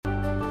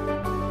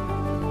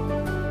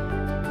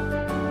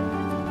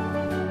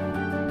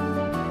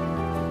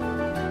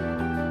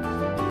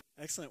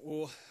Excellent.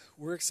 Well,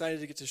 we're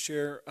excited to get to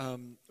share.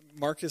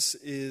 Marcus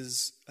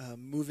is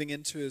moving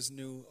into his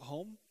new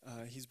home.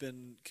 He's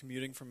been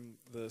commuting from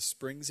the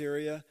Springs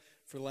area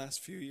for the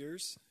last few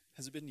years.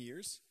 Has it been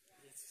years?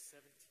 It's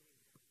 17.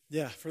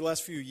 Yeah, for the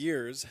last few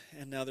years,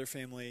 and now their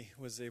family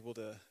was able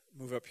to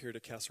move up here to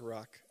Castle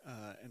Rock,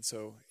 and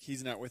so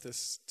he's not with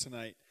us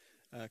tonight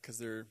because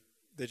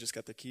they just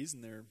got the keys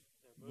and they're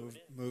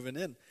moving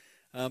in.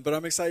 But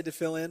I'm excited to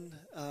fill in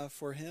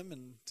for him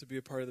and to be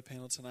a part of the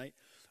panel tonight.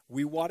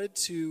 We wanted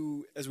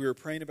to, as we were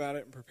praying about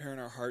it and preparing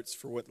our hearts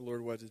for what the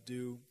Lord wanted to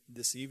do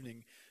this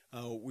evening,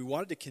 we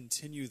wanted to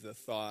continue the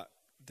thought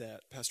that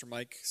Pastor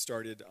Mike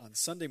started on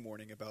Sunday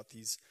morning about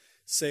these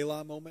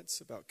Selah moments,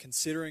 about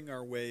considering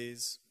our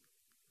ways,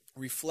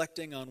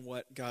 reflecting on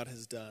what God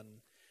has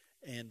done,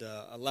 and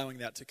allowing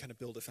that to kind of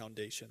build a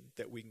foundation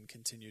that we can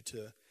continue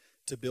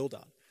to build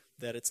on.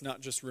 That it's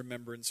not just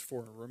remembrance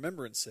for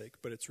remembrance sake,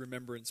 but it's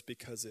remembrance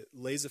because it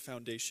lays a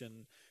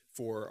foundation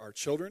for our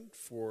children,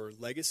 for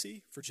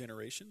legacy, for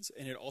generations,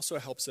 and it also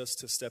helps us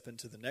to step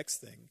into the next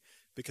thing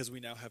because we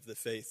now have the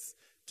faith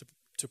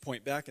to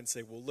point back and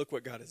say, well, look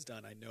what God has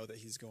done. I know that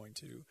he's going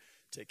to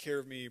take care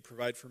of me,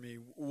 provide for me,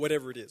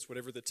 whatever it is,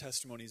 whatever the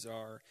testimonies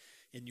are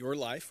in your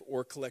life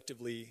or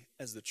collectively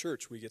as the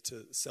church. We get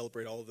to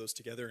celebrate all of those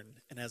together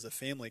and as a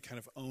family kind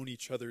of own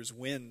each other's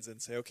wins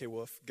and say, okay,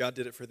 well, if God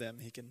did it for them,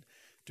 he can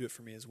do it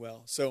for me as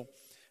well. So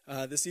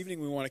this evening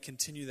we want to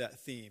continue that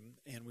theme,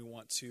 and we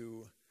want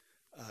to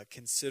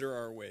consider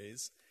our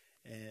ways,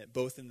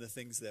 both in the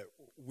things that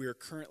we're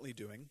currently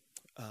doing,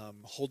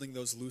 holding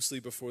those loosely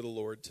before the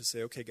Lord to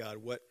say, okay, God,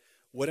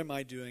 what am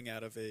I doing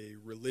out of a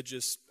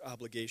religious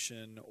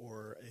obligation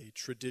or a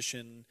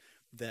tradition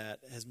that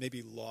has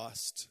maybe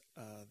lost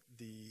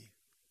the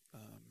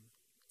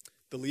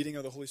leading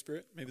of the Holy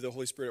Spirit? Maybe the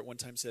Holy Spirit at one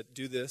time said,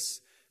 do this,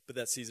 but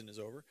that season is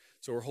over.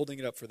 So we're holding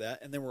it up for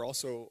that. And then we're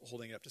also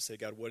holding it up to say,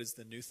 God, what is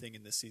the new thing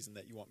in this season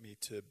that you want me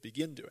to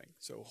begin doing?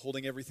 So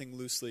holding everything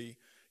loosely.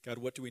 God,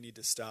 what do we need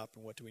to stop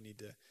and what do we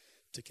need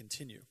to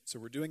continue? So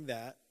we're doing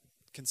that,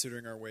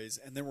 considering our ways,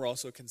 and then we're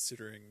also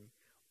considering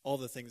all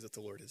the things that the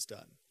Lord has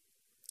done.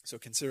 So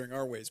considering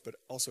our ways, but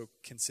also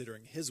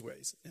considering his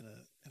ways in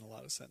a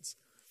lot of sense.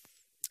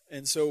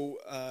 And so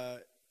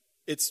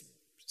it's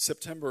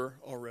September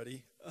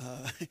already.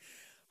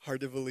 Hard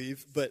to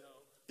believe, but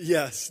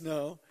yes,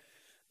 no.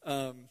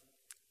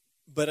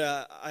 But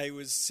I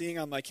was seeing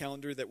on my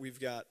calendar that we've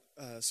got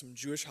some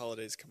Jewish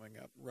holidays coming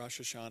up, Rosh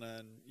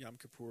Hashanah and Yom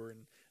Kippur,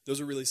 and those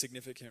are really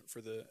significant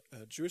for the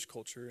Jewish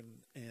culture.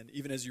 And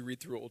even as you read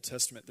through Old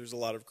Testament, there's a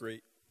lot of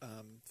great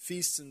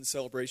feasts and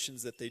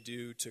celebrations that they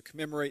do to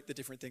commemorate the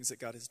different things that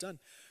God has done.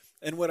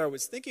 And what I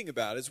was thinking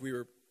about as we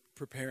were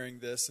preparing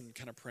this and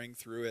kind of praying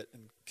through it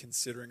and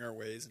considering our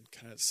ways and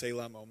kind of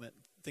Selah moment,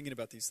 thinking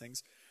about these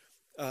things,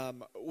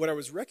 what I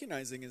was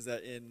recognizing is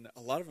that in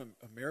a lot of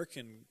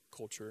American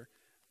culture,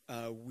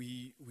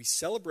 we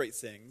celebrate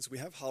things. We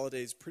have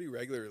holidays pretty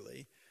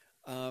regularly,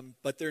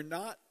 but they're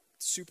not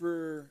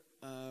super.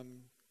 I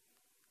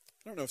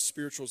don't know if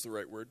spiritual is the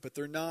right word, but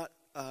they're not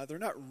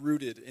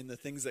rooted in the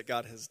things that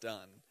God has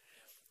done.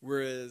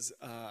 Whereas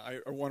I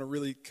want to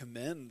really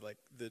commend like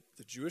the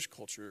Jewish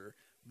culture.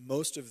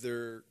 Most of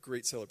their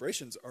great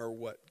celebrations are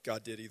what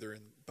God did either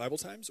in Bible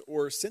times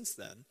or since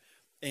then,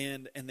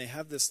 and they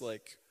have this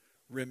like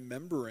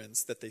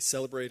remembrance that they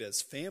celebrate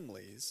as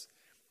families,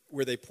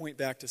 where they point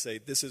back to say,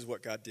 this is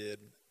what God did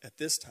at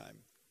this time.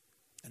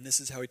 And this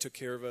is how he took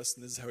care of us,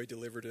 and this is how he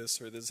delivered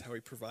us, or this is how he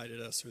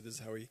provided us, or this is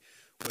how he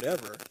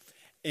whatever.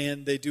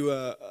 And they do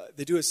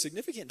a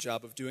significant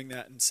job of doing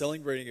that and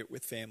celebrating it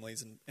with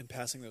families and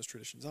passing those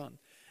traditions on.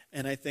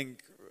 And I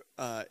think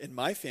in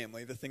my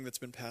family, the thing that's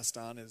been passed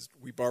on is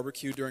we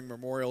barbecue during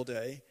Memorial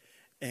Day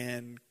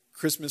and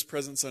Christmas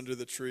presents under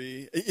the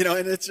tree.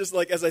 And it's just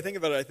like, as I think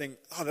about it, I think,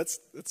 oh, that's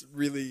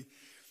really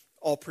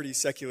all pretty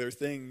secular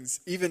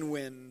things, even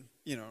when,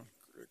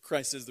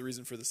 Christ is the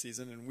reason for the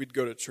season, and we'd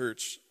go to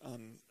church.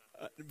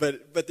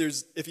 But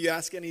there's, if you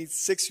ask any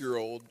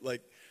 6-year-old,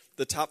 like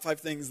the top 5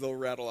 things they'll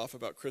rattle off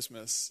about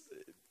Christmas,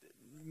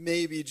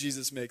 maybe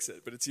Jesus makes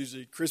it, but it's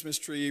usually Christmas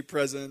tree,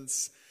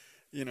 presents,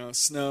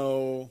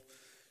 snow,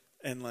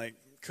 and like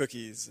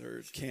cookies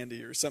or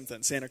candy or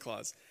something, Santa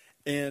Claus.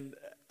 And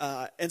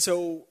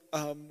so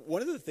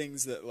one of the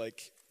things that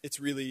like it's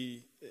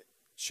really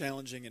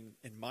challenging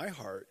in my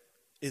heart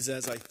is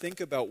as I think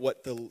about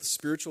what the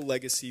spiritual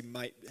legacy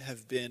might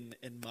have been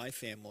in my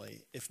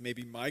family if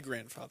maybe my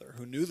grandfather,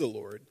 who knew the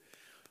Lord,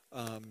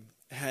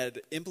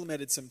 had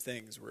implemented some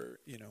things where,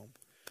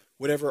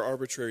 whatever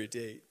arbitrary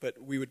date,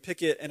 but we would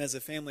pick it, and as a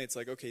family it's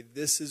like, okay,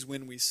 this is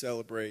when we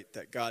celebrate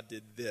that God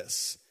did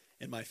this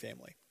in my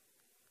family.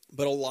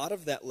 But a lot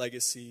of that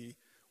legacy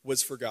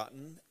was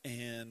forgotten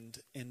and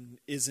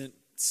isn't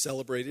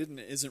celebrated and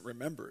isn't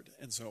remembered.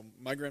 And so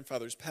my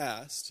grandfather's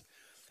passed,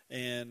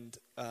 and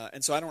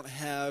so I don't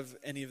have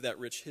any of that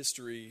rich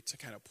history to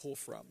kind of pull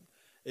from.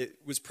 It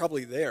was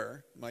probably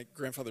there. My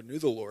grandfather knew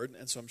the Lord,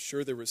 and so I'm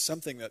sure there was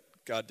something that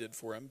God did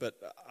for him, but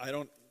I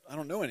don't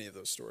know any of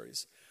those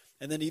stories.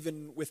 And then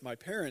even with my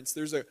parents,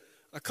 there's a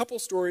a couple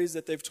stories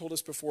that they've told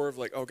us before of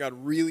like, oh, God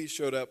really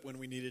showed up when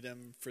we needed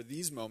him for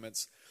these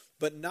moments,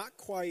 but not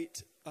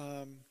quite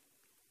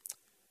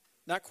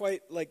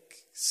like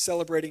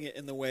celebrating it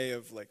in the way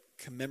of like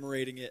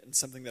commemorating it and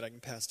something that I can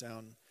pass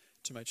down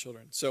to my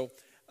children. So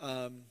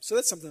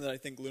that's something that I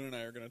think Luna and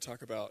I are going to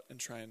talk about and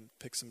try and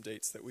pick some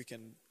dates that we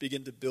can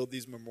begin to build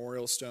these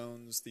memorial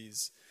stones,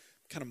 these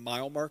kind of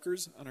mile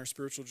markers on our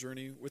spiritual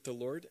journey with the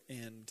Lord,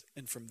 and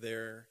from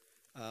there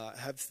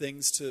have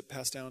things to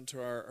pass down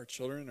to our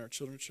children and our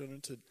children's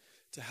children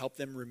to help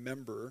them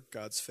remember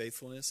God's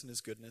faithfulness and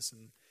his goodness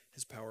and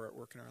his power at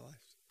work in our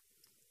lives.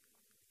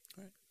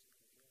 All right.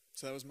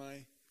 So that was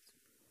my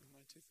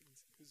 2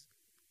 things.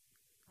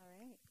 All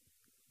right.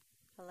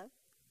 Hello?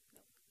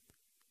 No.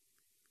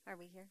 Are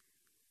we here?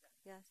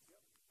 Yes.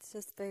 It's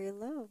just very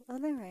low. Oh,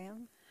 there I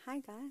am. Hi,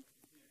 guys.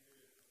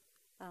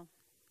 Oh.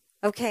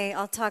 Okay,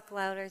 I'll talk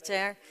louder,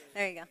 Jer.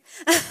 There you go.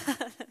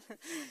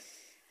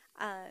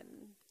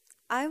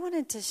 I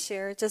wanted to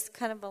share just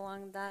kind of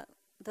along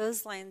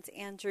those lines,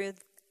 Andrew,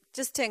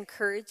 just to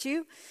encourage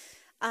you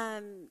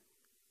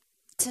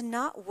to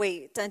not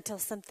wait until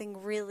something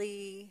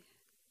really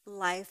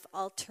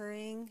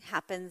life-altering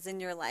happens in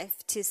your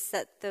life to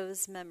set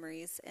those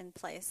memories in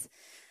place.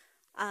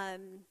 I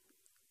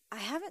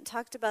haven't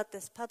talked about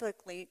this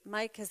publicly.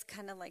 Mike has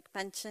kind of like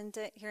mentioned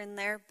it here and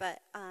there, but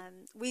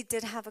we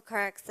did have a car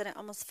accident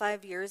almost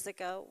 5 years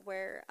ago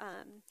where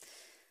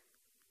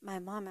my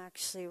mom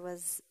actually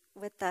was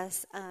with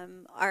us.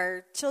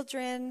 Our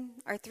children,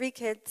 our 3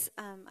 kids,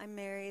 I'm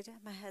married,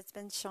 my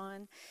husband,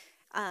 Sean,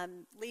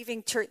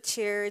 leaving church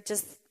here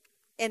just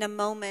in a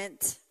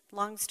moment.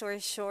 Long story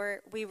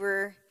short, we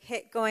were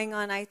hit going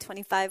on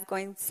I-25,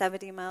 going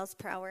 70 miles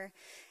per hour.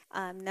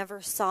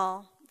 Never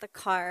saw the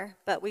car,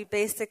 but we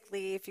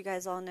basically, if you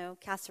guys all know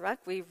Castle Rock,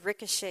 we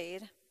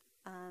ricocheted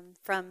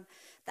from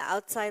the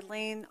outside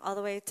lane all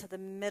the way to the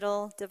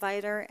middle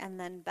divider and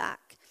then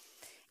back.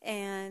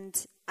 And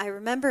I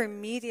remember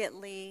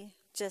immediately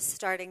just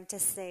starting to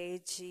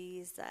say,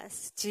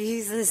 Jesus,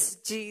 Jesus,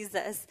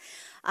 Jesus,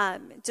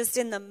 just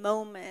in the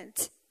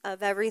moment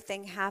of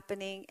everything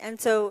happening. And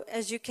so,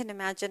 as you can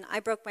imagine, I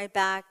broke my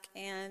back,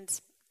 and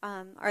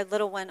our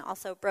little one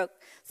also broke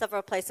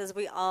several places.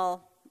 We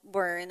all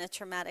were in a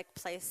traumatic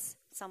place.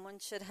 Someone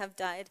should have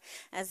died.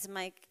 As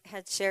Mike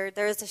had shared,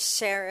 there was a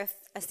sheriff,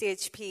 a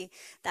CHP,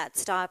 that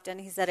stopped, and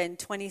he said, in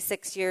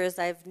 26 years,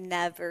 I've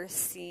never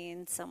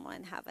seen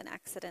someone have an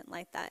accident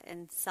like that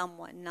and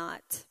someone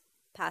not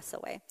pass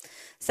away.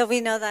 So we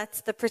know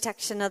that's the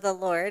protection of the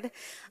Lord.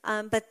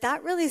 But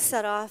that really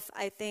set off,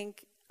 I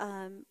think,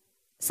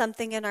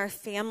 something in our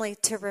family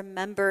to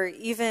remember,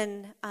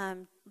 even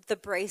the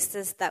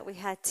braces that we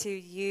had to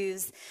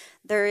use.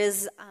 There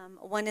is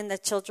one in the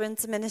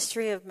children's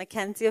ministry of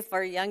Mackenzie, of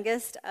our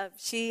youngest.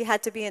 She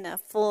had to be in a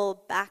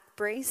full back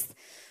brace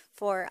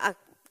for a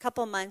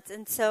couple months.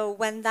 And so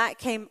when that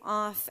came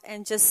off,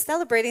 and just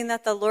celebrating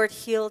that the Lord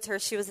healed her,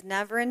 she was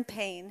never in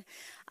pain,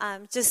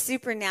 just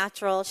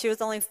supernatural. She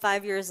was only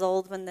 5 years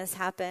old when this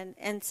happened.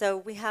 And so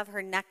we have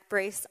her neck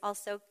brace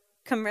also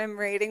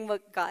commemorating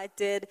what God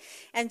did.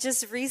 And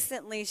just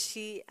recently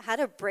she had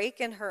a break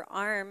in her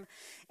arm.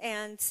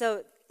 And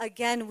so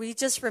again, we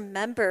just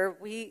remember,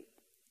 we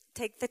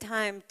take the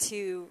time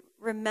to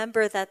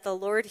remember that the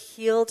Lord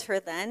healed her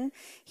then.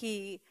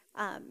 He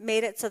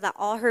made it so that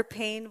all her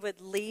pain would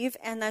leave,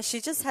 and that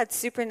she just had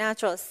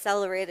supernatural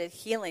accelerated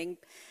healing,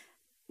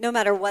 no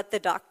matter what the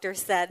doctor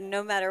said,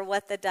 no matter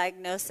what the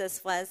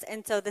diagnosis was.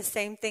 And so the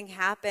same thing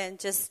happened,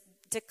 just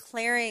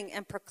declaring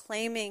and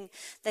proclaiming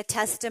the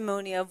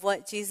testimony of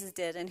what Jesus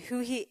did and who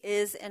he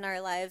is in our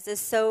lives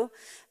is so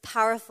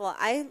powerful.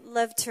 I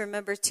love to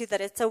remember, too, that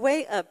it's a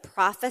way of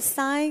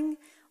prophesying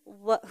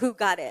who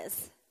God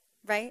is,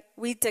 right?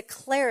 We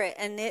declare it,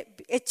 and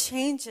it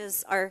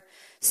changes our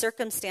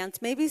circumstance.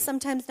 Maybe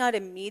sometimes not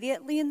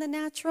immediately in the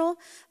natural,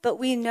 but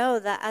we know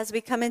that as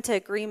we come into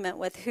agreement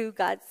with who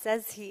God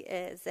says he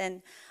is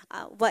and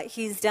what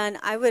he's done.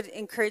 I would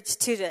encourage,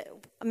 too,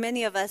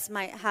 many of us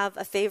might have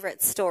a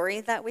favorite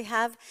story that we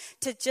have,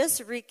 to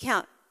just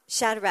recount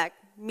Shadrach,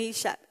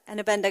 Meshach,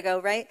 and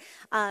Abednego, right?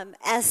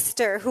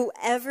 Esther,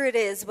 whoever it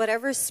is,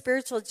 whatever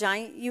spiritual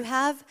giant you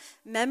have,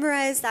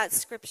 memorize that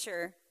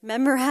scripture,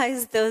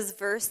 memorize those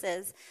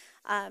verses,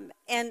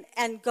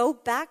 and go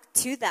back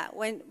to that.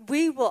 When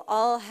we will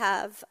all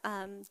have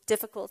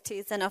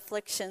difficulties and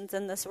afflictions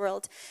in this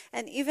world,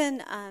 and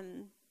even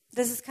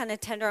this is kind of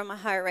tender on my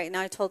heart right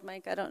now. I told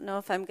Mike I don't know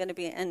if I'm going to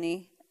be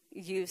any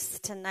use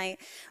tonight.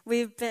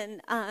 We've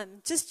been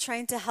just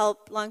trying to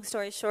help, long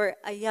story short,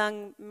 a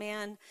young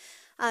man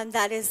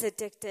that is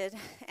addicted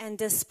and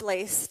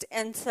displaced.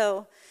 And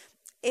so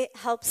it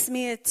helps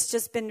me. It's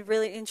just been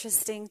really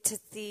interesting to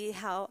see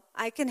how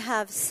I can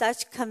have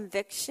such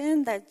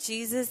conviction that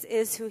Jesus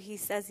is who he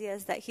says he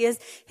is, that he is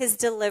his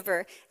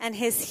deliverer and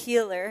his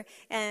healer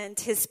and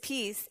his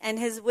peace and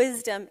his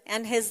wisdom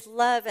and his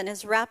love and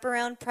his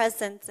wraparound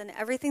presence and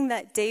everything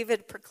that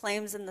David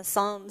proclaims in the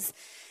Psalms.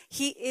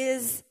 He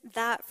is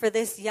that for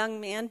this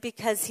young man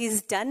because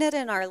he's done it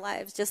in our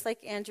lives. Just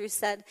like Andrew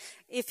said,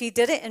 if he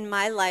did it in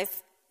my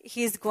life,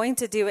 he's going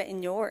to do it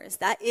in yours.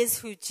 That is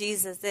who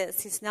Jesus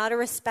is. He's not a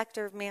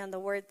respecter of man, the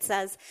word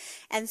says.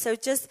 And so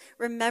just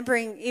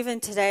remembering, even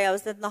today, I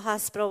was in the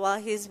hospital while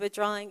he was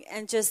withdrawing,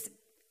 and just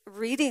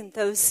reading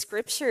those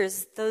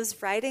scriptures,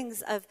 those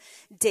writings of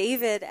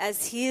David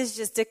as he is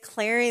just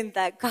declaring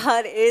that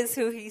God is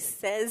who he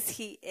says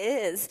he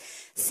is.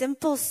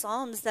 Simple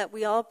psalms that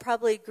we all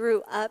probably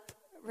grew up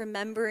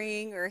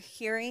remembering or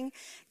hearing.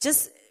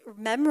 Just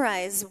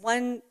memorize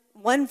one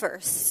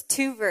verse,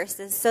 2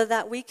 verses, so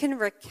that we can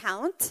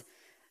recount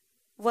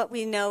what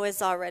we know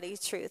is already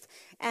truth.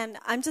 And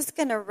I'm just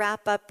going to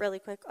wrap up really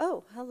quick.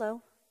 Oh,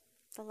 hello.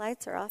 The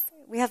lights are off.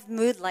 We have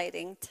mood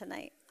lighting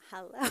tonight.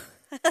 Hello.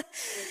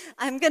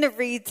 I'm going to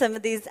read some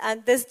of these.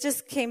 This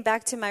just came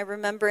back to my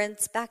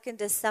remembrance. Back in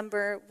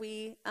December,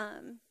 we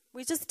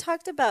just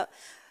talked about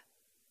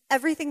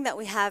everything that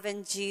we have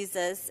in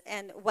Jesus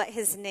and what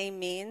his name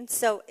means.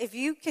 So if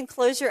you can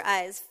close your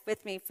eyes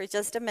with me for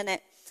just a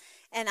minute,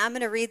 and I'm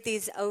going to read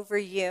these over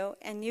you,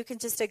 and you can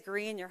just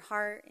agree in your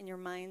heart and your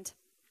mind.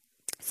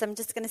 So I'm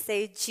just going to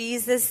say,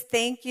 Jesus,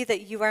 thank you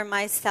that you are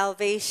my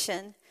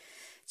salvation.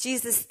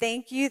 Jesus,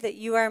 thank you that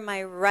you are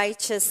my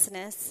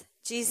righteousness.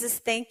 Jesus,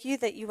 thank you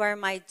that you are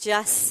my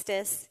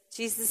justice.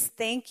 Jesus,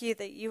 thank you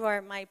that you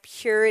are my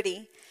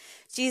purity.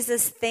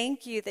 Jesus,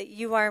 thank you that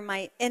you are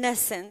my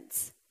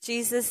innocence.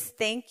 Jesus,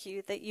 thank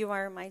you that you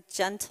are my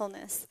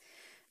gentleness.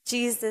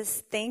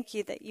 Jesus, thank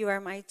you that you are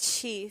my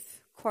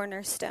chief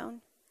cornerstone.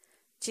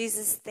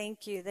 Jesus,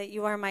 thank you that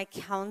you are my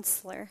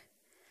counselor.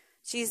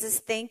 Jesus,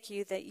 thank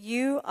you that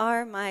you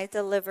are my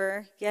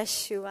deliverer,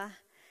 Yeshua.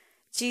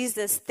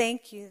 Jesus,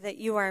 thank you that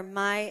you are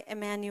my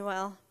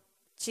Emmanuel.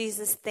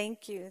 Jesus,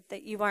 thank you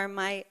that you are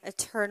my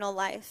eternal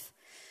life.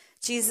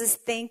 Jesus,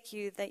 thank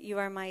you that you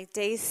are my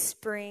day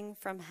spring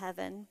from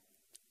heaven.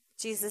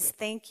 Jesus,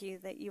 thank you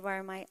that you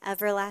are my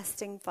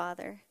everlasting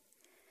Father.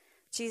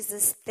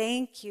 Jesus,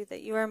 thank you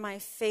that you are my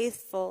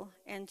faithful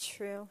and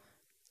true.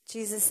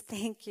 Jesus,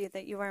 thank you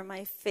that you are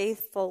my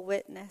faithful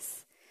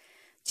witness.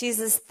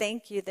 Jesus,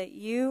 thank you that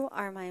you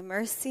are my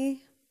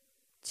mercy.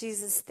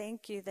 Jesus,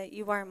 thank you that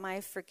you are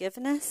my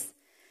forgiveness.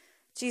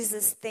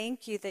 Jesus,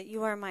 thank you that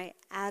you are my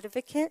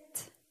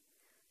advocate.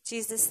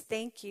 Jesus,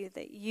 thank you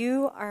that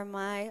you are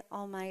my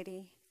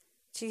Almighty.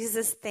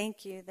 Jesus,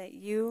 thank you that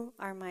you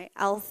are my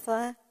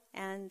Alpha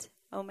and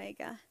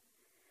Omega.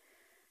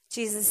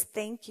 Jesus,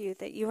 thank you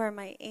that you are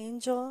my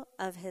angel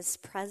of his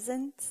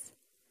presence.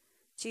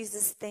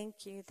 Jesus,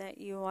 thank you that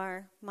you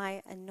are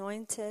my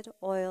anointed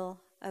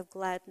oil of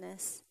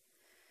gladness.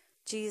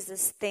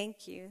 Jesus,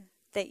 thank you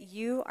that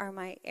you are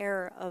my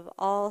heir of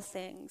all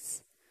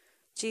things.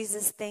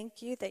 Jesus,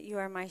 thank you that you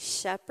are my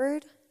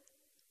shepherd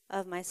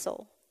of my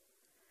soul.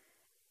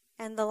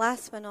 And the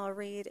last one I'll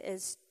read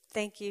is,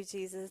 thank you,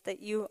 Jesus, that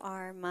you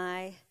are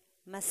my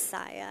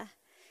Messiah.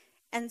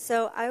 And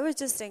so I would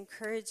just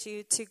encourage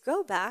you to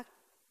go back,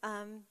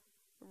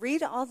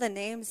 read all the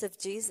names of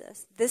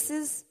Jesus. This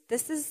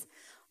is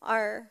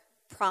our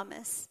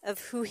promise of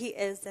who he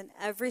is in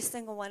every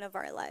single one of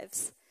our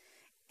lives.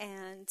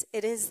 And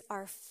it is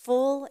our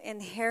full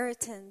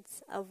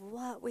inheritance of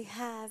what we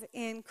have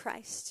in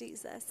Christ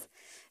Jesus.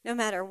 No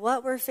matter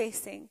what we're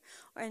facing,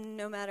 or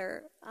no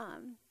matter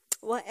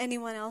what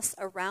anyone else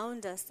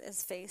around us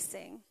is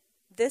facing,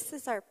 this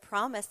is our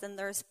promise, and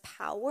there's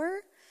power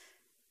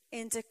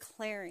in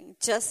declaring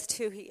just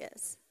who he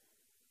is.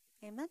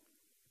 Amen?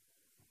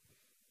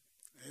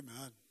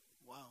 Amen.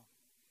 Wow.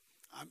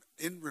 I'm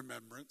in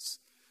remembrance.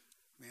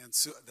 Man,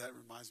 that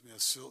reminds me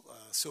of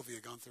Sylvia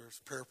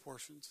Gunther's prayer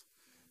portions.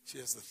 She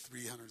has the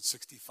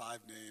 365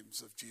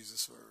 names of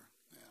Jesus, or,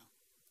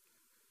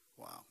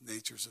 wow,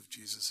 natures of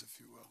Jesus, if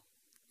you will.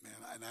 Man,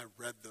 and I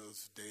read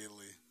those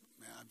daily.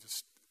 Man, I'm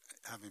just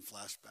having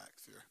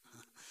flashbacks here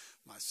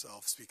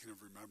myself, speaking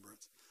of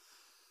remembrance.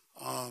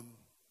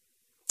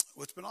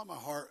 What's been on my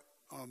heart,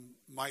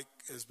 Mike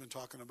has been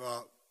talking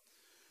about,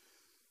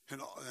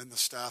 and the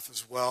staff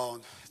as well,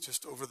 and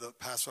just over the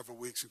past several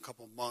weeks and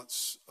couple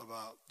months,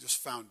 about just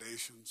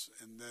foundations.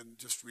 And then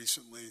just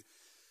recently,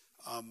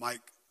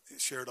 Mike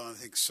shared on, I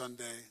think,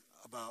 Sunday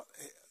about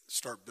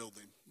start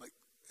building.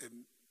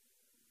 And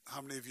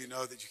how many of you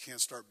know that you can't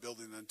start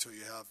building until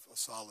you have a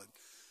solid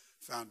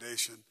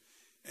foundation?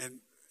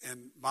 And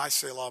my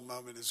Selah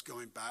moment is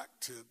going back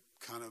to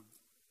kind of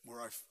where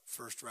I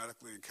first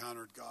radically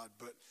encountered God,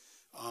 but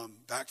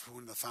back to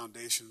when the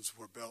foundations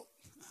were built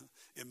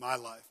in my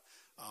life.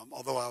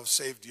 Although I was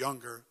saved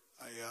younger,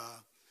 I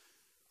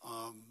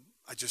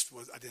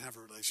didn't have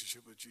a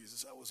relationship with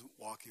Jesus. I wasn't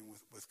walking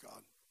with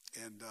God.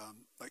 And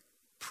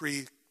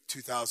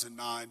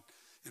pre-2009,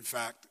 in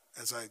fact,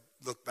 as I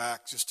look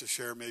back, just to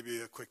share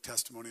maybe a quick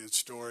testimony and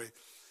story,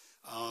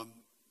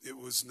 it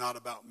was not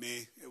about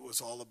me. It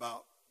was all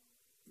about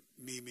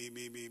me.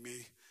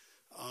 It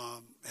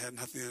had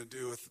nothing to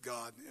do with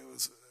God.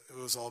 It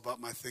was all about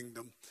my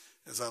kingdom,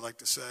 as I like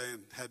to say,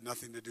 and had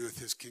nothing to do with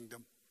his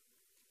kingdom.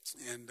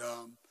 And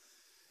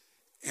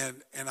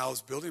I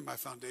was building my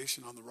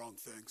foundation on the wrong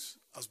things.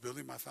 I was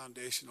building my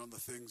foundation on the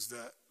things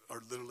that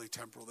are literally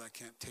temporal, that I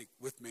can't take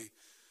with me.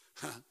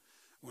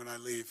 when I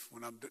leave.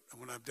 When I'm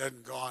dead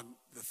and gone,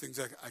 the things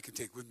I can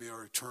take with me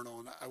are eternal,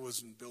 and I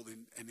wasn't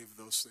building any of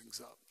those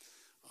things up.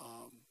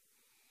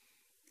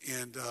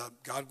 And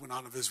God went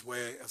out of his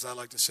way, as I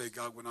like to say,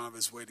 God went out of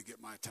his way to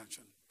get my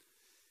attention.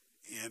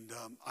 And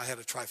I had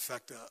a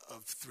trifecta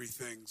of three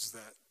things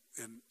that,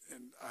 and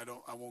I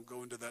won't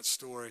go into that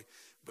story,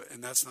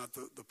 and that's not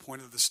the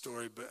point of the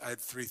story, but I had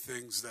three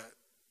things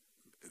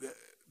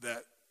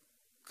that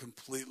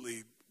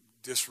completely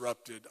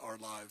disrupted our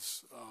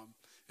lives.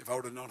 If I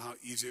would have known how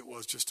easy it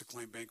was just to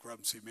claim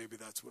bankruptcy, maybe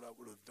that's what I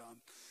would have done.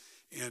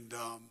 And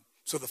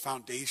so the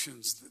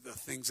foundations, the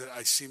things that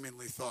I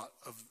seemingly thought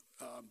of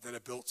that I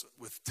built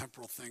with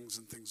temporal things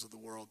and things of the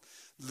world,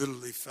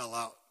 literally fell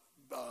out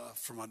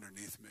from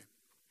underneath me.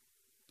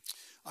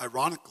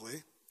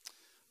 Ironically,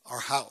 our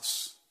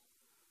house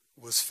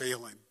was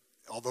failing.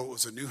 Although it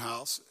was a new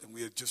house and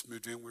we had just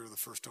moved in, we were the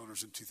first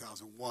owners in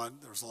 2001.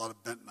 There was a lot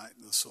of bentonite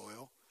in the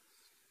soil.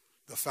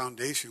 The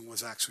foundation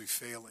was actually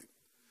failing.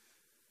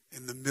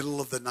 In the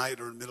middle of the night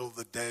or in the middle of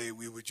the day,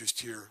 we would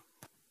just hear,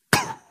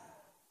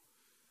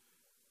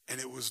 and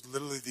it was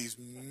literally these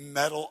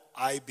metal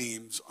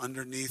I-beams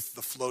underneath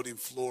the floating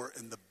floor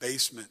in the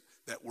basement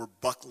that were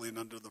buckling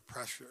under the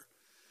pressure.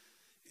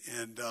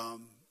 And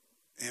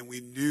we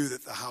knew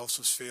that the house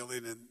was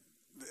failing, and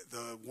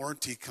the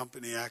warranty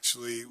company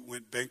actually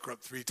went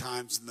bankrupt 3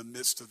 times in the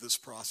midst of this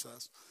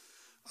process.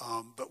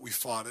 But we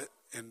fought it,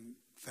 and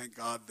thank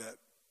God that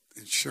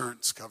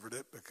insurance covered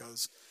it,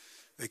 because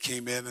they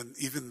came in, and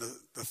even the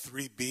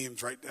 3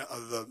 beams right down,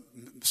 the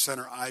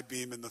center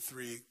I-beam and the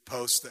 3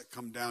 posts that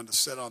come down to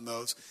sit on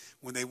those,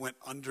 when they went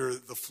under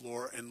the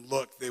floor and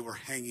looked, they were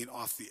hanging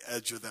off the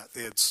edge of that.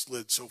 They had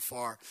slid so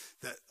far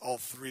that all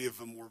 3 of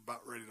them were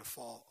about ready to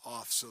fall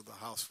off, so the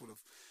house would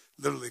have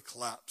literally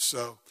collapsed.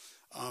 So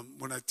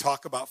when I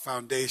talk about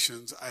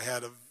foundations, I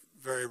had a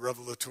very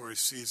revelatory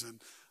season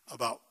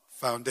about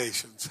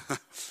foundations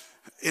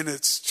in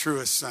its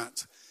truest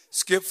sense.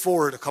 Skip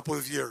forward a couple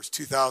of years,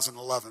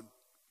 2011.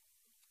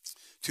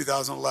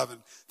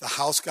 2011, the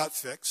house got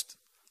fixed.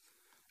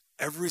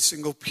 Every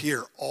single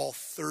pier, all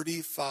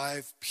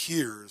 35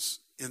 piers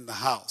in the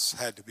house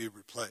had to be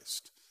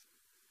replaced.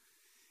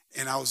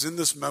 And I was in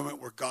this moment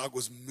where God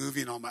was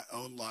moving on my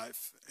own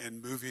life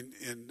and moving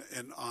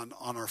on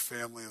our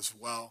family as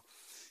well.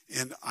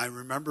 And I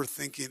remember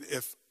thinking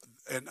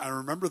and I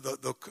remember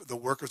the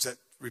workers that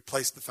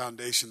replaced the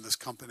foundation, this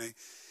company,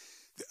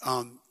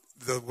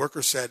 the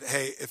worker said,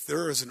 hey, if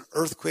there is an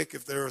earthquake,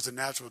 if there is a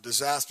natural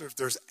disaster, if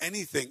there's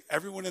anything,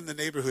 everyone in the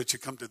neighborhood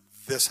should come to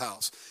this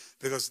house,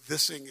 because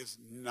this thing is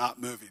not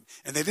moving.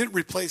 And they didn't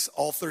replace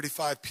all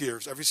 35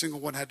 piers. Every single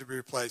one had to be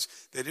replaced.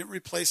 They didn't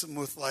replace them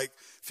with like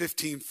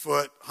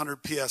 15-foot, 100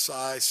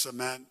 PSI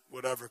cement,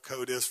 whatever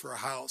code is for a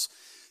house.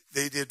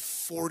 They did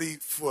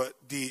 40-foot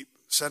deep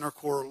center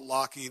core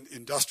locking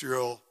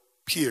industrial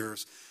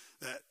piers.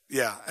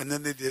 And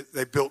then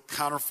they built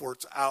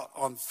counterforts out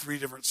on 3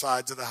 different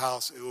sides of the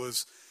house. It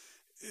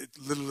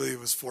literally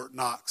was Fort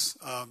Knox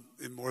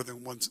in more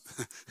than one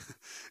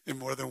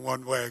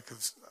way,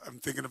 because I'm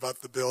thinking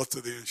about the bill to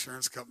the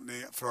insurance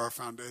company for our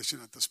foundation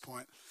at this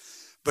point.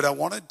 But I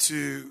wanted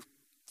to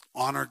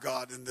honor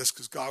God in this,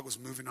 because God was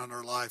moving on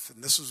our life,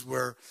 and this is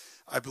where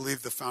I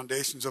believe the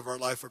foundations of our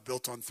life are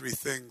built on 3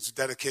 things: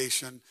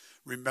 dedication,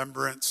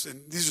 remembrance,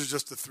 and these are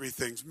just the 3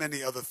 things.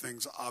 Many other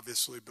things,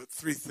 obviously, but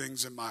 3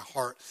 things in my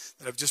heart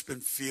that I've just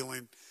been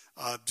feeling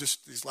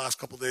just these last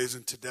couple of days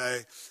and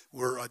today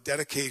were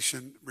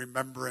dedication,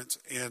 remembrance,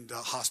 and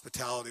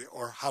hospitality,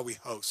 or how we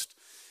host.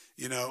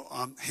 You know,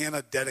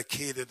 Hannah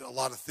dedicated a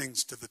lot of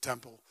things to the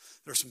temple.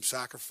 There's some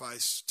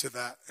sacrifice to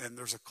that, and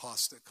there's a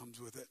cost that comes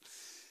with it.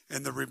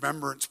 And the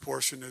remembrance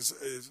portion is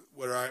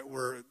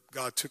where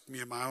God took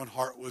me in my own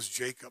heart, was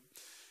Jacob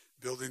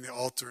building the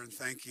altar and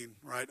thanking,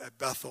 right, at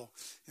Bethel,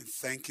 and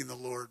thanking the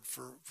Lord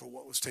for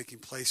what was taking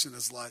place in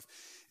his life.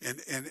 And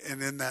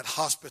in that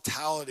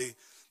hospitality,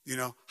 you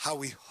know, how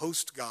we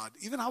host God,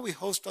 even how we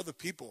host other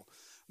people.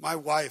 My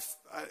wife,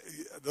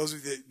 those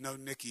of you that know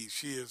Nikki,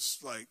 she is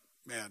like,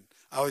 man,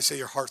 I always say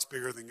your heart's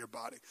bigger than your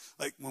body.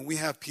 Like when we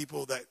have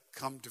people that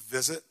come to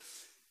visit,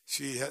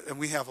 and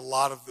we have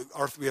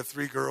we have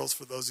 3 girls,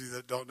 for those of you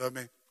that don't know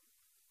me.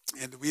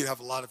 And we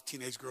have a lot of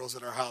teenage girls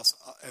at our house,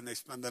 and they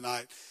spend the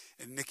night.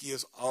 And Nikki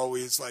is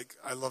always like,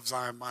 I love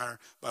Zion Meyer,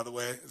 by the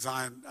way.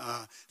 Zion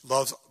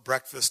loves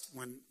breakfast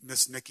when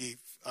Miss Nikki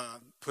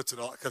puts it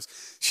all, because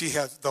she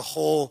has the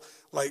whole,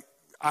 like,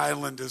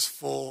 island is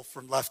full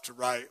from left to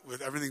right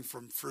with everything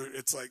from fruit.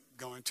 It's like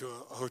going to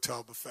a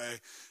hotel buffet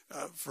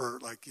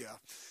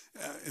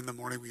in the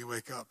morning when you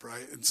wake up,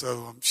 right? And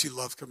so she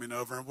loves coming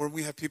over. And when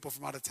we have people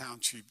from out of town,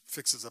 she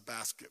fixes a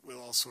basket with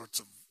all sorts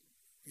of,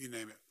 you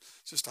name it.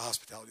 It's just a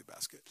hospitality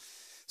basket.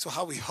 So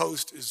how we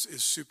host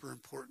is super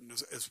important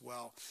as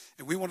well.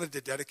 And we wanted to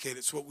dedicate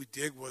it. So what we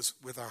did was,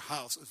 with our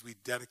house, is we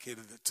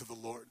dedicated it to the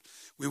Lord.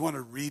 We want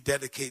to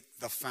rededicate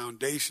the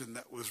foundation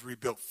that was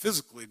rebuilt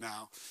physically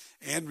now,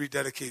 and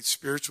rededicate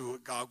spiritually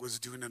what God was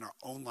doing in our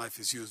own life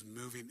as he was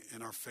moving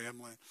in our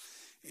family.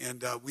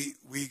 And we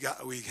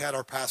had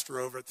our pastor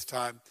over at the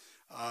time,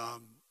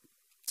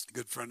 A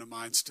good friend of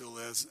mine still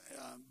is.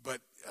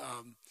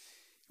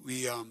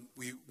 We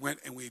went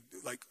and we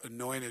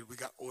anointed. We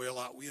got oil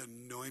out. We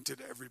anointed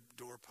every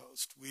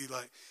doorpost. We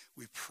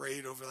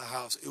prayed over the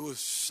house. It was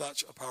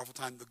such a powerful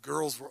time. The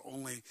girls were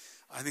only,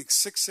 I think,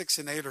 6, 6,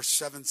 and 8, or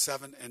 7,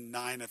 7, and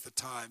 9 at the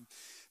time,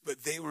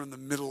 but they were in the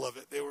middle of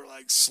it. They were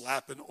like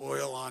slapping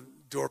oil on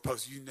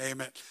doorposts, you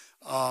name it.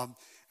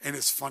 And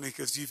it's funny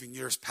because even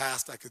years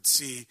past, I could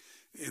see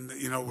in the,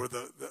 where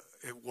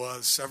it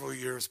was several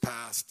years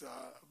past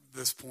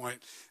this point,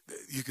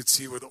 you could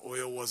see where the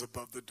oil was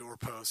above the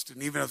doorpost.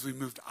 And even as we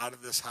moved out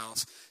of this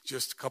house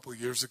just a couple of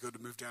years ago to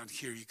move down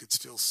here, you could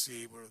still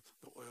see where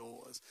the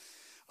oil was.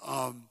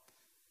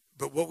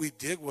 But what we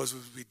did was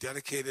we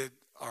dedicated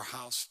our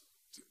house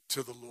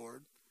to the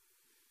Lord.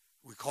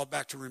 We called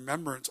back to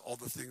remembrance all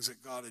the things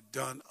that God had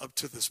done up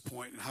to this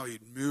point and how he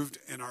had moved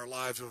in our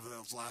lives over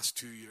those last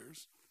 2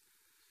 years.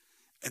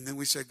 And then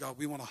we said, God,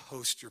 we want to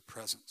host your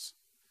presence.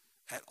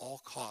 At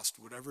all cost,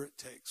 whatever it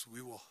takes,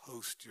 we will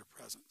host your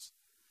presence.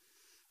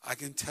 I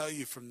can tell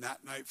you from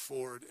that night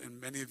forward,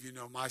 and many of you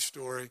know my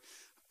story,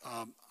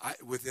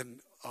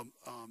 within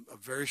a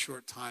very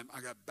short time,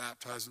 I got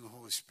baptized in the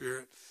Holy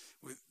Spirit.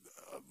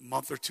 A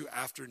month or two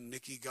after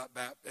Nikki got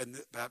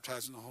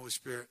baptized in the Holy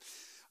Spirit,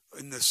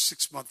 in the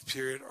 6-month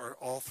period,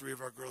 all 3 of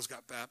our girls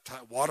got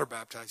baptized, water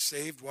baptized,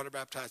 saved, water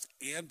baptized,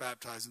 and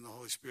baptized in the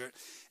Holy Spirit.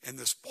 And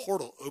this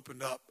portal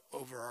opened up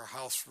over our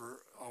house for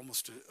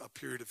almost a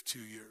period of 2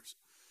 years.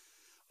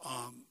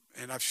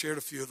 And I've shared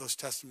a few of those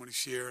testimonies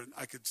here, and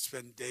I could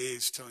spend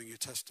days telling you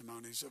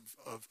testimonies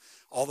of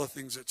all the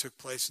things that took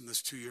place in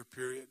this 2-year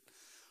period.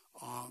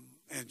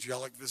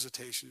 Angelic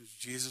visitations,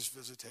 Jesus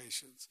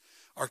visitations,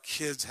 our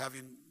kids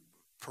having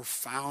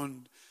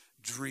profound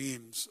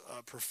dreams,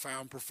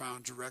 profound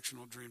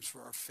directional dreams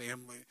for our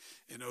family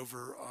and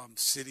over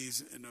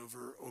cities and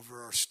over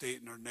our state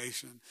and our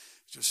nation,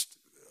 just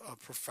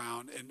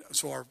profound. And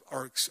so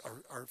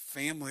our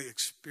family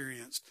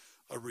experienced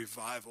a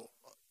revival.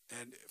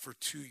 And for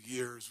 2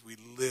 years, we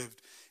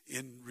lived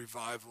in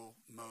revival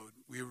mode.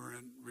 We were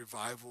in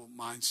revival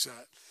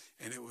mindset.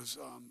 And it was,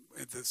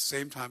 at the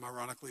same time,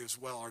 ironically as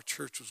well, our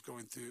church was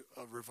going through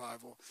a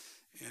revival.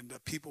 And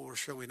people were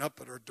showing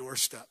up at our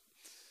doorstep.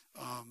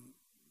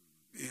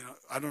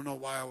 I don't know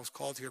why I was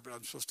called here, but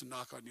I'm supposed to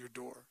knock on your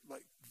door.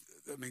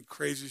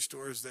 Crazy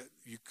stories that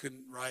you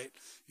couldn't write,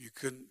 you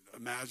couldn't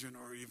imagine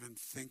or even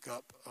think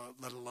up,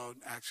 let alone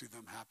actually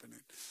them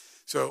happening.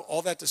 So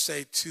all that to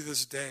say, to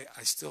this day,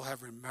 I still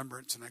have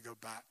remembrance, and I go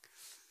back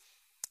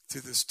to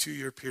this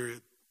 2-year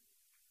period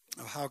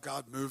of how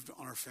God moved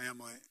on our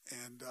family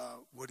and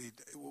what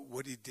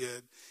he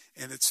did.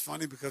 And it's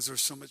funny because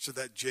there's so much of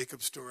that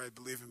Jacob story, I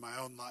believe, in my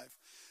own life.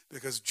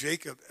 Because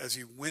Jacob, as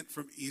he went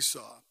from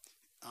Esau,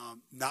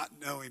 not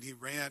knowing, he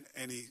ran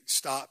and he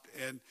stopped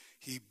and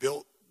he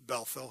built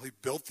Bethel, he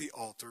built the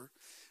altar,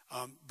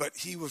 but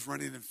he was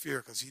running in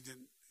fear because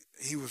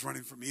he was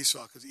running from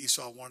Esau because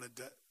Esau wanted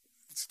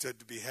to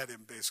behead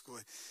him,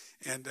 basically.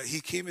 And he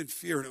came in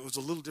fear, and it was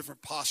a little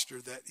different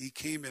posture that he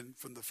came in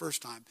from the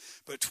first time.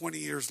 But 20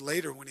 years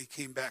later, when he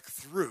came back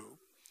through,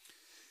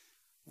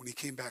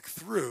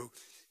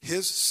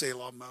 his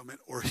Selah moment,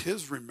 or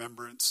his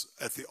remembrance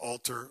at the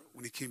altar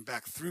when he came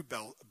back through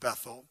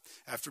Bethel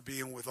after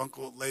being with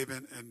Uncle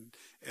Laban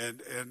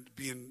and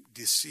being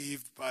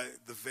deceived by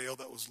the veil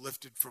that was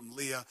lifted from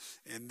Leah,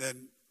 and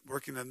then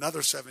working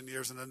another 7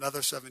 years and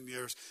another 7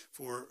 years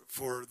for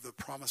the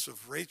promise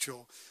of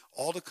Rachel,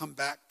 all to come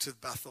back to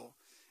Bethel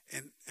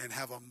and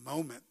have a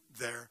moment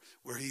there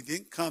where he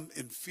didn't come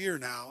in fear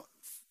now,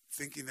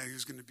 thinking that he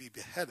was going to be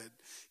beheaded.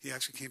 He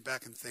actually came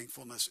back in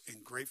thankfulness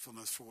and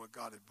gratefulness for what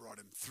God had brought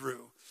him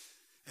through.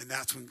 And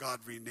that's when God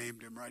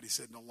renamed him, right? He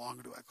said, no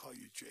longer do I call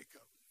you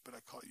Jacob, but I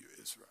call you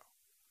Israel.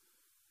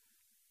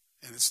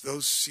 And it's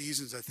those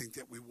seasons, I think,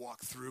 that we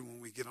walk through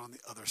when we get on the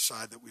other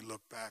side that we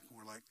look back and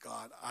we're like,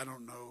 God, I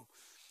don't know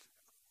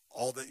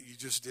all that you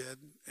just did.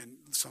 And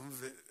some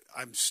of it,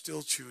 I'm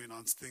still chewing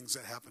on things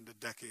that happened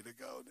a decade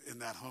ago in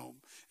that home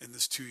in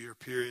this 2-year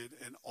period,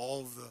 and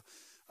all of the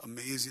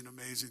amazing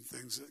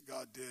things that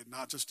God did,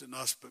 not just in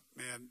us, but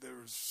man, there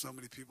was so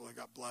many people that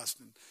got blessed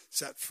and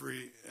set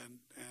free and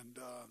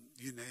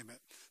you name it,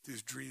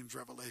 these dreams,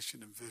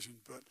 revelation, and vision.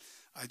 But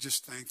I'm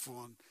just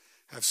thankful and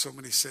have so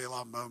many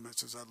Selah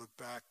moments as I look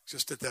back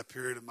just at that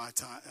period of my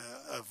time,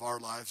 of our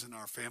lives and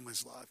our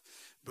family's life.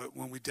 But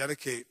when we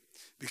dedicate,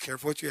 be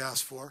careful what you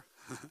ask for.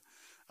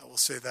 I will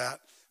say that.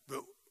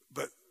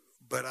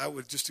 But I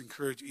would just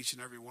encourage each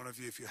and every one of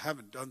you, if you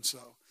haven't done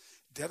so,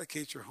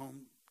 dedicate your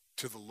home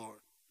to the Lord.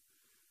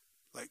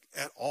 Like,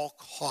 at all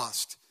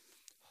cost,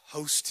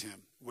 host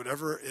him,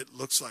 whatever it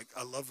looks like.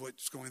 I love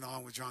what's going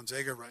on with John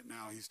Zager right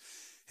now.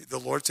 The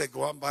Lord said,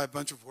 go out and buy a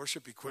bunch of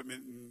worship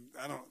equipment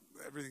and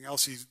everything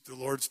else the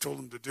Lord's told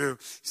him to do.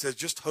 He said,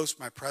 just host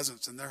my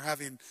presence. And they're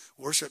having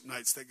worship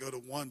nights that go to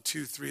 1,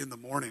 2, 3 in the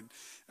morning.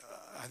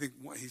 I think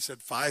he said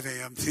 5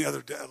 a.m. the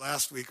other day,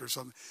 last week or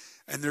something.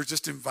 And they're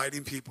just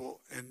inviting people,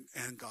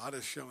 and God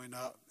is showing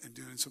up and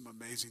doing some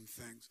amazing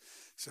things.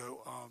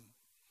 So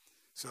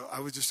So I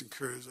would just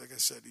encourage, like I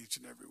said, each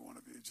and every one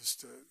of you,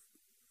 just to,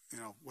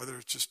 whether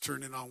it's just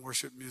turning on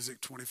worship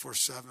music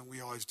 24/7,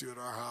 we always do at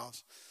our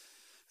house.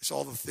 It's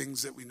all the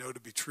things that we know to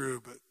be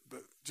true,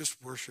 but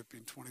just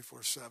worshiping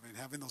 24/7,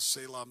 having those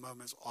Selah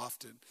moments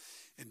often,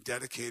 and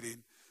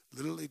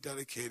literally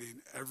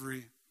dedicating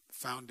every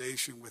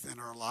foundation within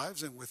our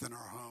lives and within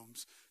our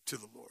homes to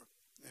the Lord.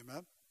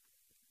 Amen?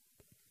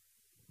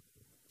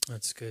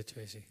 That's good,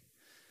 Tracy.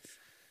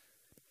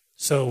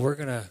 So we're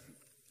gonna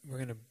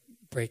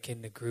break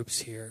into groups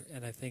here,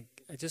 and I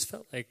just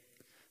felt like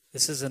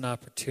this is an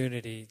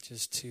opportunity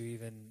just to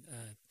even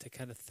to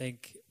kind of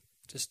think,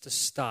 just to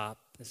stop.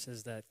 This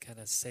is that kind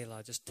of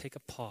Selah. Just take a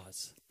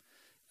pause,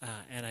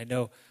 and I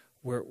know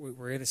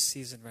we're in a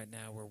season right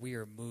now where we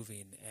are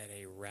moving at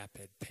a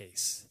rapid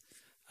pace.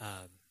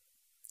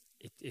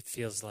 It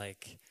feels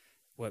like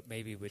what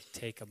maybe would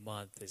take a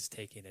month is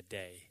taking a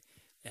day.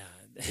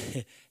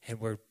 And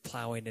we're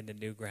plowing into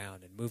new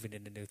ground and moving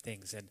into new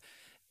things.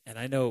 And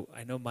I know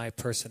my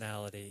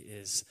personality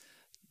is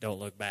don't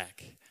look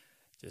back.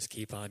 Just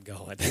keep on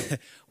going.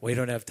 We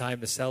don't have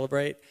time to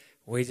celebrate.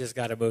 We just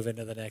got to move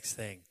into the next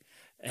thing.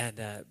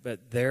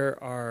 But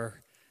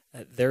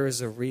there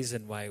is a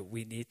reason why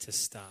we need to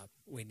stop.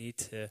 We need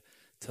to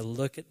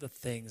look at the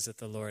things that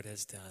the Lord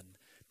has done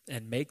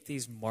and make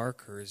these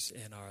markers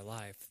in our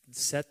life.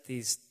 Set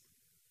these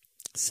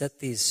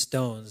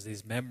stones,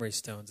 these memory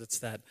stones.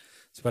 It's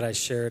what I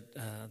shared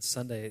on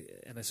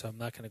Sunday, and so I'm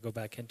not going to go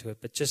back into it.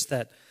 But just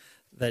that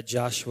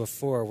Joshua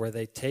 4, where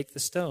they take the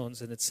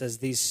stones, and it says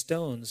these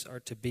stones are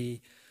to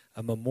be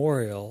a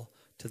memorial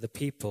to the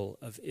people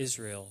of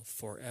Israel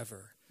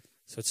forever.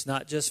 So it's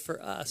not just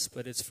for us,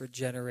 but it's for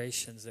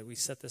generations, that we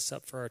set this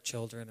up for our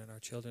children and our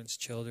children's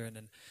children.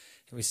 And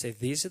we say,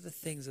 these are the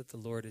things that the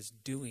Lord is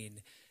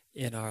doing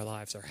in our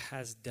lives, or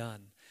has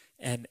done.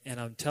 And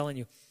I'm telling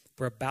you,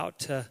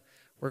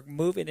 we're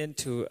moving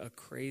into a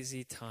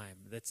crazy time.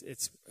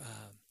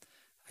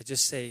 I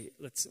just say,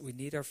 we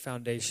need our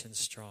foundation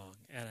strong.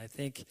 And I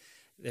think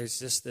there's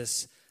just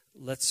this,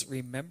 let's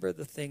remember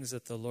the things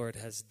that the Lord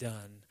has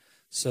done,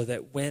 so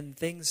that when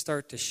things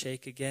start to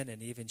shake again,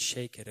 and even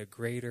shake at a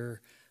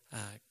greater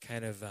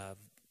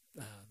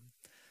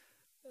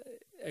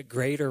a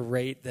greater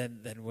rate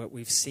than what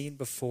we've seen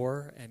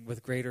before, and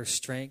with greater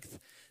strength,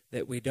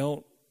 that we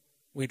don't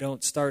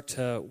start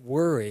to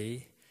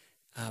worry,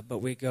 but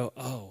we go,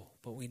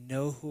 but we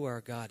know who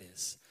our God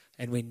is,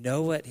 and we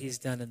know what he's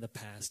done in the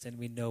past, and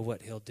we know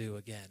what he'll do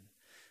again.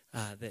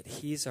 That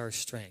he's our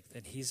strength,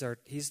 and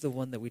he's the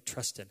one that we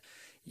trust in.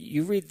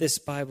 You read this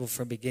Bible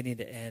from beginning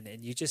to end,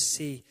 and you just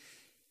see,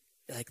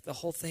 like, the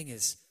whole thing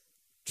is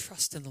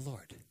trust in the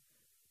Lord.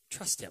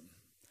 Trust him.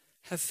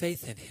 Have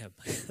faith in him.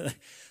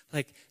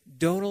 Like,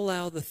 don't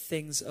allow the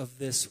things of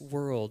this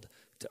world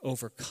to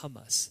overcome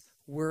us.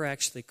 We're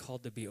actually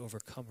called to be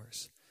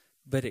overcomers,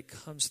 but it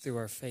comes through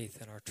our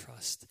faith and our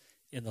trust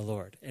in the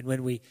Lord. And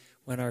when we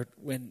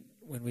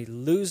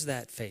lose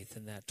that faith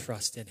and that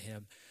trust in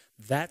him,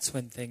 that's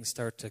when things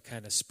start to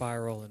kind of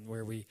spiral, and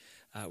where we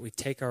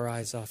take our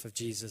eyes off of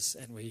Jesus,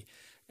 and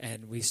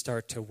we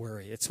start to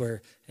worry. It's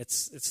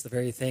the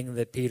very thing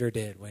that Peter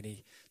did when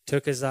he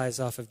took his eyes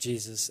off of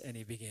Jesus and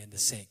he began to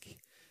sink.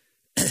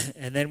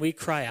 And then we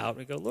cry out and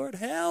we go, Lord,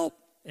 help!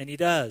 And he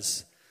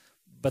does.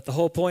 But the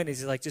whole point is,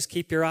 he's like, just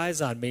keep your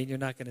eyes on me and you're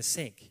not going to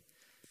sink.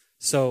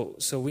 So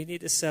we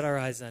need to set our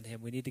eyes on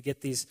him. We need to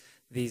get these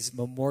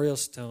memorial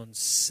stones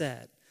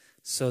set,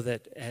 so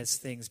that as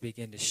things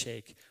begin to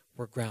shake,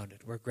 we're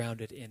grounded. We're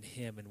grounded in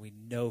him, and we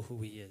know who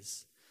he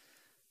is.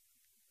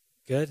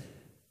 Good?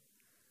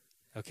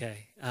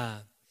 Okay.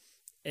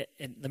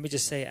 And let me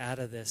just say, out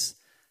of this,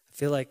 I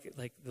feel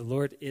like the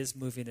Lord is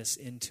moving us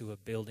into a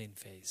building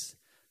phase.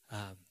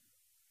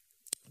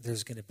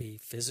 There's going to be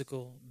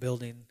physical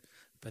building,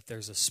 but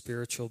there's a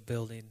spiritual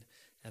building,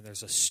 and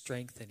there's a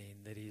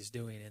strengthening that he's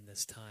doing in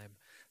this time.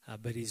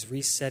 But he's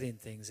resetting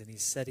things, and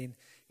he's setting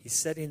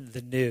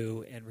the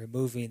new and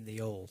removing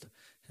the old.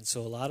 And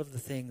so a lot of the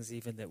things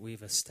even that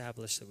we've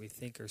established that we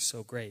think are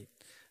so great,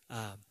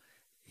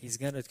 he's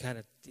going to kind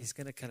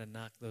of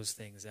knock those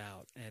things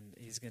out, and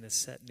he's going to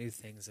set new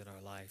things in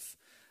our life.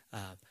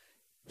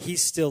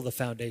 He's still the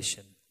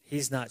foundation.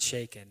 He's not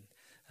shaken.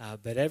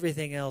 But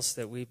everything else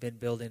that we've been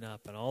building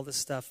up, and all the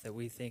stuff that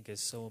we think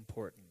is so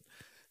important,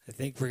 I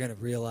think we're going to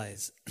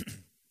realize,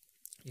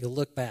 you'll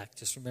look back,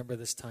 just remember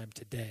this time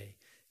today.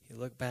 You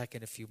look back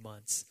in a few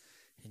months,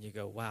 and you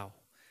go, wow,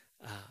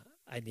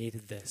 I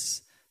needed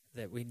this.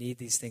 That we need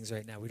these things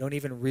right now. We don't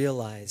even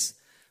realize,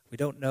 we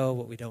don't know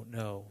what we don't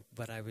know,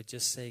 but I would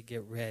just say,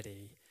 get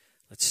ready.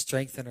 Let's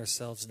strengthen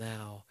ourselves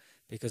now,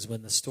 because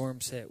when the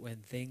storms hit, when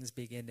things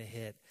begin to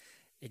hit,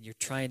 and you're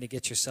trying to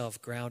get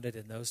yourself grounded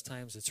in those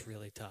times, it's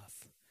really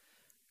tough.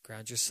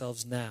 Ground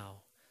yourselves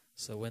now,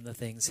 so when the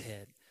things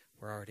hit,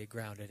 we're already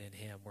grounded in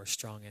him, we're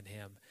strong in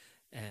him,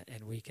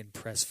 and we can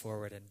press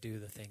forward and do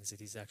the things that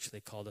he's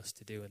actually called us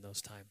to do in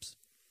those times.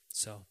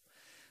 So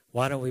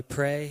why don't we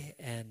pray,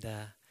 and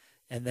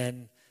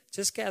then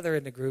just gather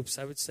into groups.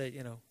 I would say,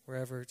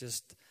 wherever,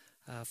 just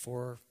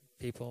 4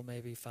 people,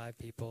 maybe 5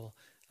 people.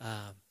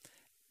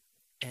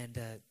 and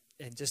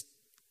just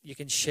you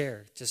can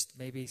share just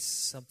maybe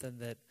something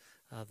that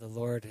the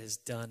Lord has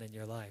done in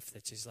your life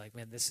that you're like,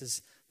 man, this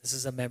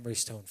is a memory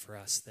stone for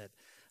us that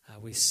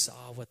we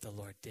saw what the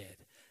Lord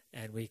did,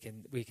 and we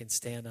can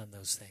stand on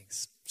those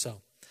things.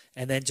 So,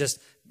 and then just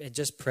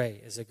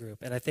pray as a group.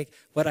 And I think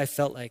what I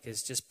felt like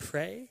is just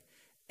pray,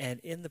 and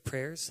in the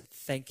prayers,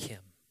 thank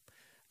Him.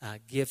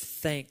 Give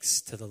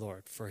thanks to the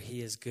Lord, for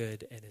He is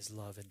good and His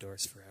love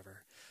endures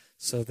forever.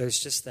 So there's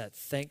just that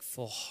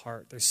thankful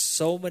heart. There's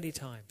so many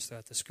times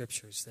throughout the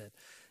scriptures that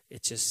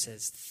it just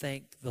says,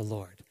 thank the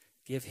Lord.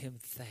 Give Him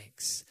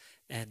thanks.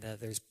 And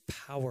there's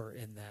power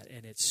in that,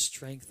 and it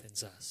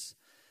strengthens us.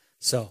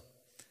 So,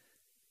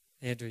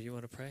 Andrew, you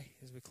want to pray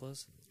as we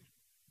close?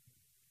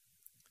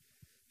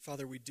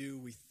 Father, we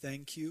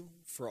thank you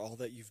for all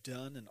that you've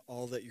done and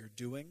all that you're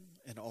doing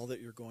and all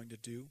that you're going to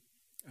do.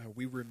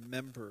 We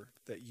remember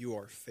that you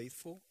are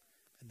faithful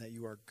and that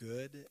you are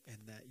good and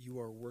that you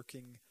are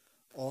working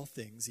all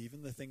things,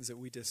 even the things that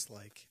we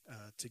dislike,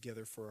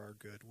 together for our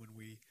good when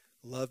we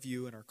love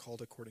you and are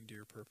called according to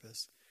your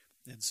purpose.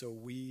 And so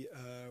we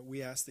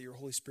ask that your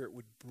Holy Spirit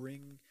would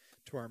bring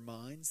to our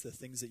minds the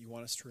things that you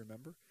want us to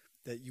remember,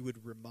 that you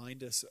would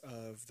remind us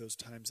of those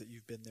times that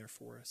you've been there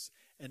for us,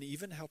 and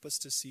even help us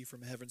to see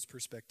from heaven's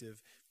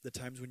perspective the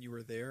times when you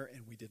were there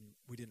and we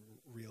didn't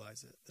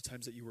realize it, the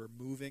times that you were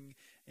moving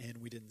and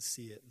we didn't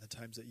see it, and the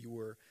times that you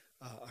were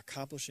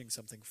accomplishing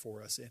something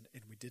for us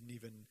and we didn't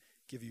even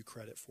give you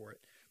credit for it.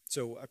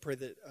 So I pray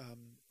that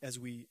as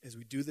we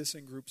do this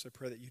in groups, I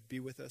pray that you'd be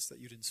with us, that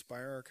you'd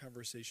inspire our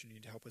conversation,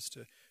 you'd help us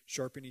to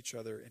sharpen each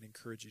other and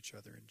encourage each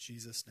other. In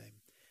Jesus' name,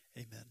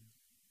 amen.